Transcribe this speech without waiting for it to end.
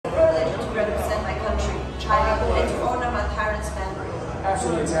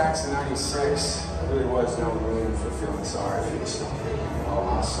after the attacks in '96, there really was no room for feeling sorry for yourself.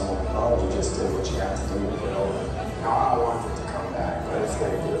 Oh, so you just did what you had to do to get over it. Now, I want it to come back, but if they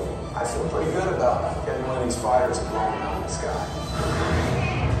do, I feel pretty good about getting one of these fighters blown out in the sky.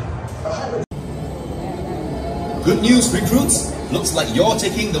 Good news, recruits! Looks like you're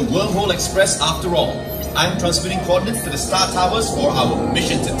taking the Wormhole Express after all. I'm transmitting coordinates to the Star Towers for our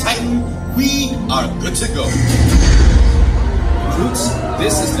mission to Titan. We are good to go. Recruits,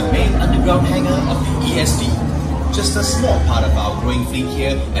 this is the main underground hangar of the ESD. Just a small part of our growing fleet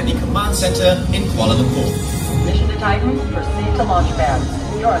here at the command center in Kuala Lumpur. Mission to Titan, proceed to launch pad.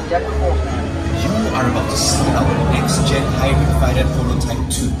 You're on deck with Wolfman. You are about to see our next-gen hybrid fighter prototype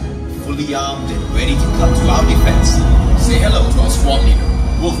 2, fully armed and ready to come to our defense. Say hello to our squad leader,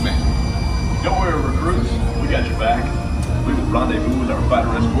 Wolfman. Don't worry, recruits. We got your back. We will rendezvous with our fighter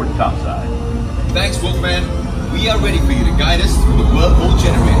escort topside. Thanks, Wolfman. We are ready for you to guide us through the wormhole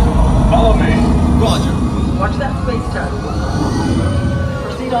generator. Follow me. Roger. Watch that space tug.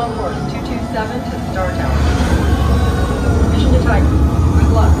 Proceed on course 227 to the Star Tower. Mission to Titan.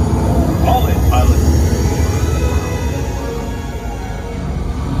 Good luck. All in, pilot.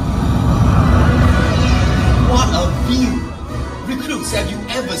 What a view! Recruits, have you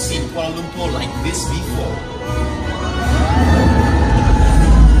ever seen Kuala Lumpur like this before?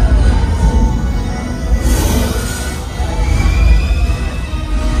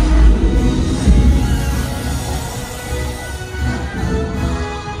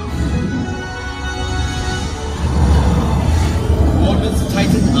 Coordinates of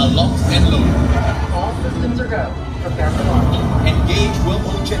Titan are locked and loaded. All systems are go. Prepare for launch. Engage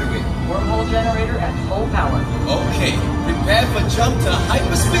wormhole generator. Wormhole generator at full power. Okay, prepare for jump to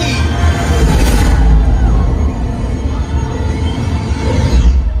hyperspeed!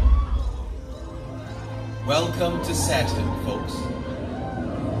 Welcome to Saturn, folks.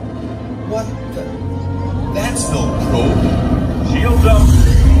 What the? That's no probe. Shields up.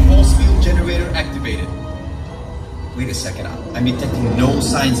 Force field generator activated. Wait a second, I'm detecting no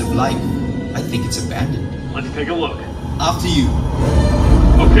signs of life. I think it's abandoned. Let's take a look. After you.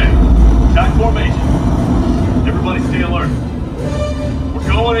 Okay, attack formation. Everybody stay alert. We're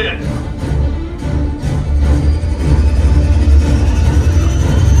going in.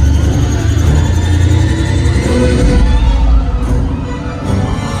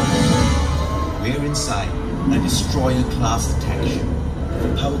 We're inside a destroyer-class attack ship.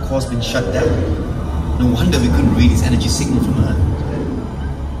 The power core's been shut down. No wonder we couldn't read his energy signal from Earth.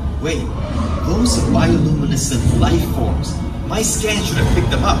 Wait, those are bioluminescent life forms. My scan should have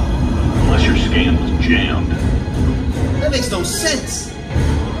picked them up. Unless your scan was jammed. That makes no sense.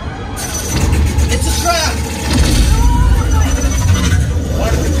 It's a trap!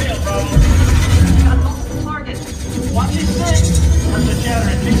 Watch the tail, bro. Got multiple targets. Watch his thing. Where's the chatter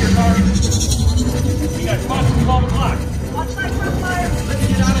and pick your target? We got spots at 12 o'clock. Watch that front fire. Let's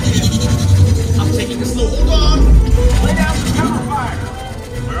get out of here. I'm taking it slow. Hold on! Lay down some cover fire.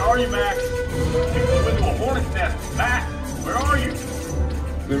 Where are you, Max? You flew into a hornet's nest. Max, where are you?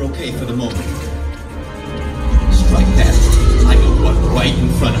 We're okay for the moment. Strike that. I got one right in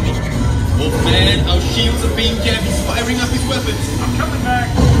front of me. Wolfman, our shields are being jammed. He's firing up his weapons. I'm coming back.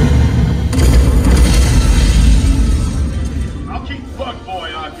 I'll keep Bug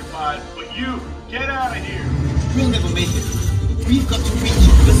Boy occupied, but you, get out of here. We'll never make it. We've got to reach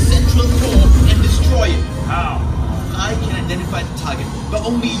the central core and destroy it. How? I can identify the target, but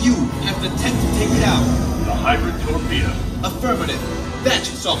only you have the tech to take it out. The hybrid torpedo. Affirmative. That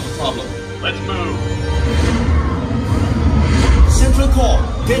should solve the problem. Let's move. Central core,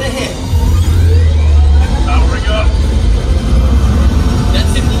 dead ahead. Powering up.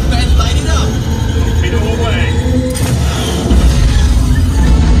 That's it, Wolfman, light it up. Torpedo away.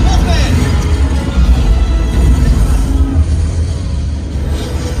 Wolfman!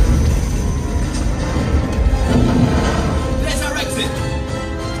 There's our exit.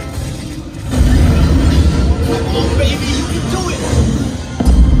 Come on, baby, you can do it.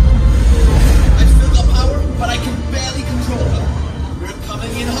 I've still got power, but I can barely control her. We're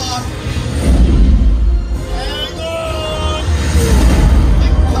coming in hard. Hang on! I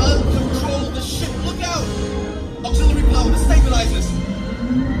can't control the ship. Look out! Auxiliary power to stabilizers.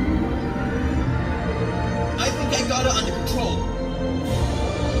 I think I got her under control.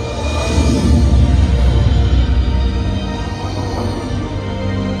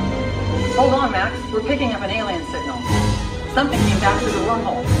 Hold on, Max. We're picking up an alien signal. Something came back through the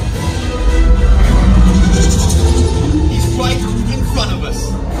wormhole. He's right in front of us.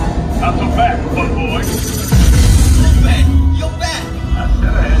 Not so fast, Bug Boy. Wolfman, you're back. I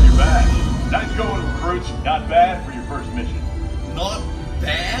said I had your back. Nice going, recruits. Not bad for your first mission. Not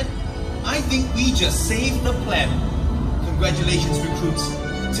think we just saved the planet. Congratulations, recruits.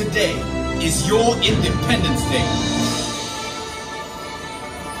 Today is your Independence Day.